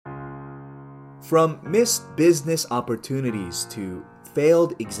From missed business opportunities to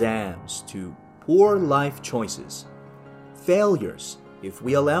failed exams to poor life choices, failures, if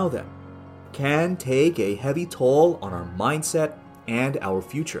we allow them, can take a heavy toll on our mindset and our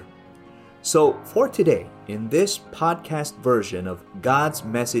future. So for today, in this podcast version of God's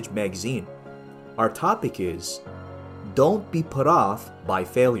Message magazine, our topic is, don't be put off by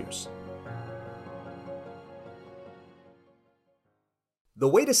failures. The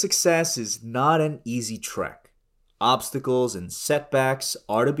way to success is not an easy trek. Obstacles and setbacks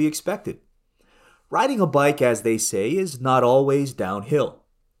are to be expected. Riding a bike, as they say, is not always downhill.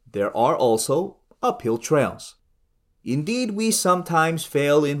 There are also uphill trails. Indeed, we sometimes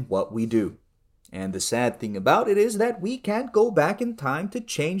fail in what we do. And the sad thing about it is that we can't go back in time to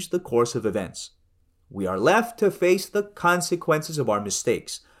change the course of events. We are left to face the consequences of our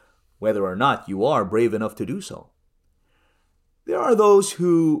mistakes, whether or not you are brave enough to do so. There are those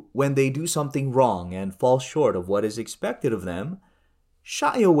who, when they do something wrong and fall short of what is expected of them,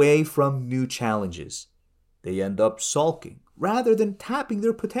 shy away from new challenges. They end up sulking rather than tapping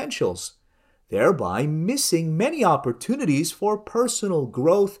their potentials, thereby missing many opportunities for personal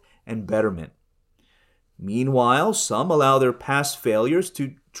growth and betterment. Meanwhile, some allow their past failures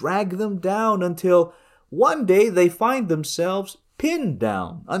to drag them down until one day they find themselves pinned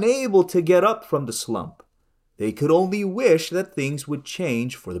down, unable to get up from the slump. They could only wish that things would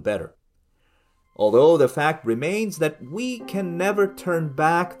change for the better. Although the fact remains that we can never turn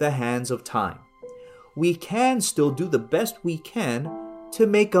back the hands of time, we can still do the best we can to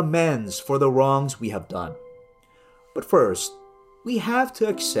make amends for the wrongs we have done. But first, we have to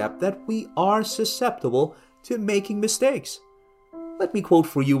accept that we are susceptible to making mistakes. Let me quote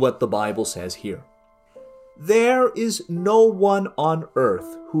for you what the Bible says here. "There is no one on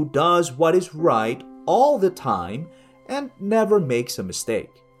earth who does what is right all the time and never makes a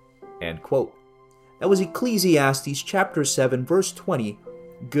mistake." End quote. That was Ecclesiastes chapter 7, verse 20,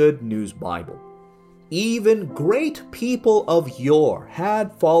 Good News Bible. Even great people of yore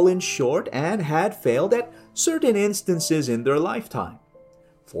had fallen short and had failed at certain instances in their lifetime.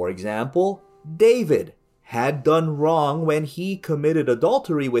 For example, David had done wrong when he committed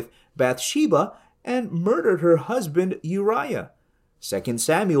adultery with Bathsheba and murdered her husband Uriah. 2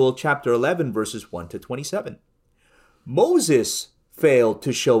 Samuel chapter 11 verses 1 to 27. Moses failed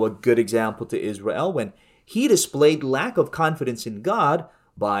to show a good example to Israel when he displayed lack of confidence in God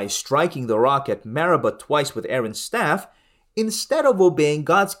by striking the rock at Meribah twice with Aaron's staff, instead of obeying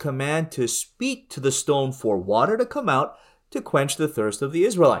God's command to speak to the stone for water to come out to quench the thirst of the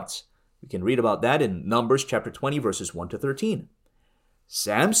Israelites. We can read about that in Numbers chapter 20 verses 1 to 13.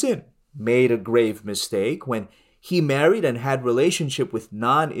 Samson made a grave mistake when he married and had relationship with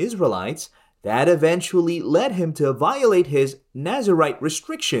non-Israelites that eventually led him to violate his Nazirite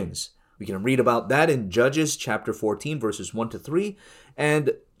restrictions. We can read about that in Judges chapter 14 verses 1 to 3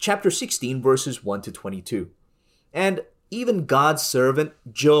 and chapter 16 verses 1 to 22. And even God's servant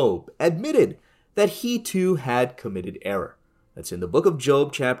Job admitted that he too had committed error. That's in the book of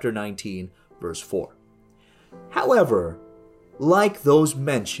Job chapter 19 verse 4. However, like those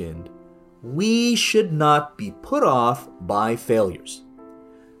mentioned, we should not be put off by failures.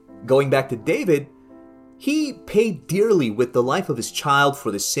 Going back to David, he paid dearly with the life of his child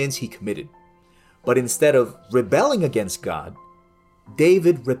for the sins he committed. But instead of rebelling against God,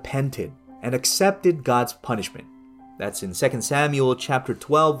 David repented and accepted God's punishment. That's in 2 Samuel chapter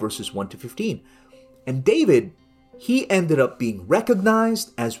 12 verses 1 to 15. And David, he ended up being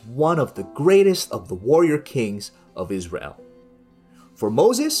recognized as one of the greatest of the warrior kings of Israel. For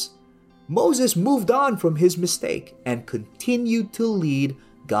Moses moved on from his mistake and continued to lead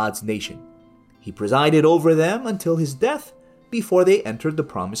God's nation. He presided over them until his death before they entered the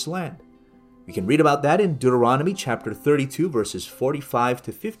promised land. We can read about that in Deuteronomy chapter 32 verses 45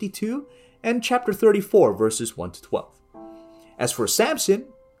 to 52 and chapter 34 verses 1 to 12. As for Samson,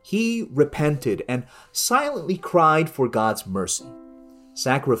 he repented and silently cried for God's mercy.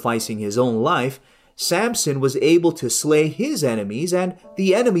 Sacrificing his own life, Samson was able to slay his enemies and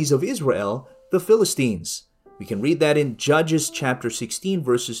the enemies of Israel, the Philistines. We can read that in Judges chapter 16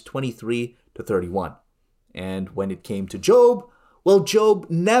 verses 23 to 31. And when it came to Job, well, Job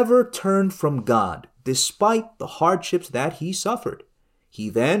never turned from God despite the hardships that he suffered. He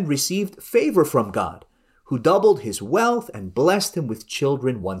then received favor from God, who doubled his wealth and blessed him with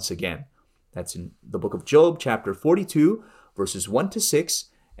children once again. That's in the book of Job chapter 42 verses 1 to 6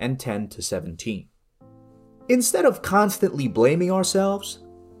 and 10 to 17. Instead of constantly blaming ourselves,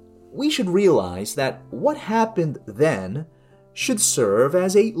 we should realize that what happened then should serve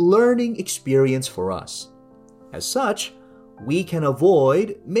as a learning experience for us. As such, we can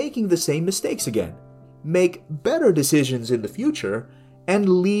avoid making the same mistakes again, make better decisions in the future,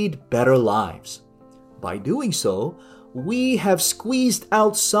 and lead better lives. By doing so, we have squeezed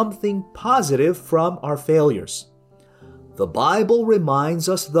out something positive from our failures. The Bible reminds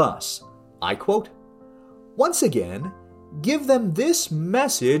us thus, I quote, "Once again, give them this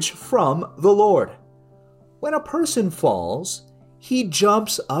message from the Lord. When a person falls, he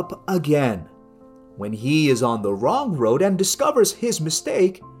jumps up again. When he is on the wrong road and discovers his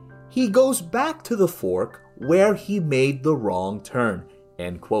mistake, he goes back to the fork where he made the wrong turn."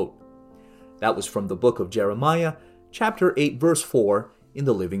 End quote. That was from the book of Jeremiah, chapter 8, verse 4 in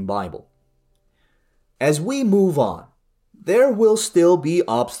the Living Bible. As we move on, there will still be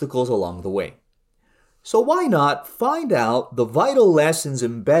obstacles along the way. So why not find out the vital lessons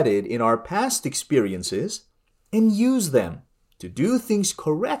embedded in our past experiences and use them to do things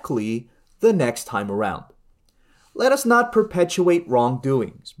correctly the next time around? Let us not perpetuate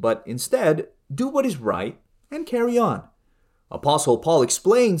wrongdoings, but instead do what is right and carry on. Apostle Paul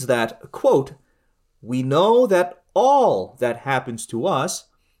explains that, quote, "We know that all that happens to us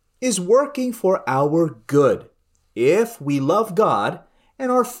is working for our good, if we love God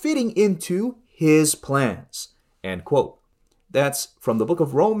and are fitting into His plans." End quote. That's from the book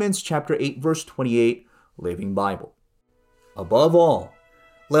of Romans, chapter 8, verse 28, Living Bible. Above all,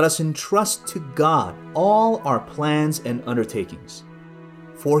 let us entrust to God all our plans and undertakings,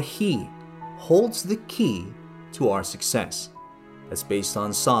 for He holds the key to our success. That's based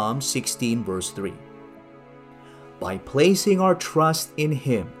on Psalm 16, verse 3. By placing our trust in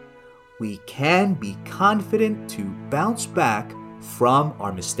Him, we can be confident to bounce back from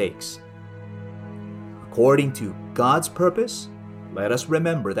our mistakes. According to God's purpose, let us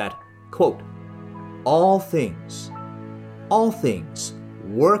remember that, quote, all things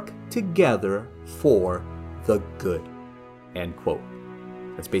work together for the good." End quote.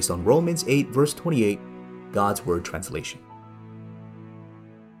 That's based on Romans 8, verse 28, God's Word Translation.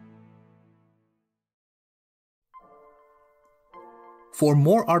 For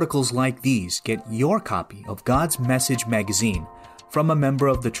more articles like these, get your copy of God's Message magazine from a member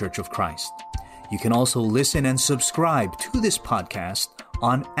of the Church of Christ. You can also listen and subscribe to this podcast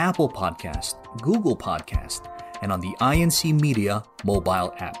on Apple Podcast, Google Podcast, and on the INC Media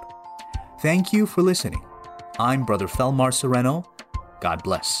mobile app. Thank you for listening. I'm Brother Felmar Sereno. God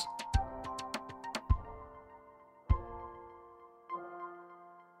bless.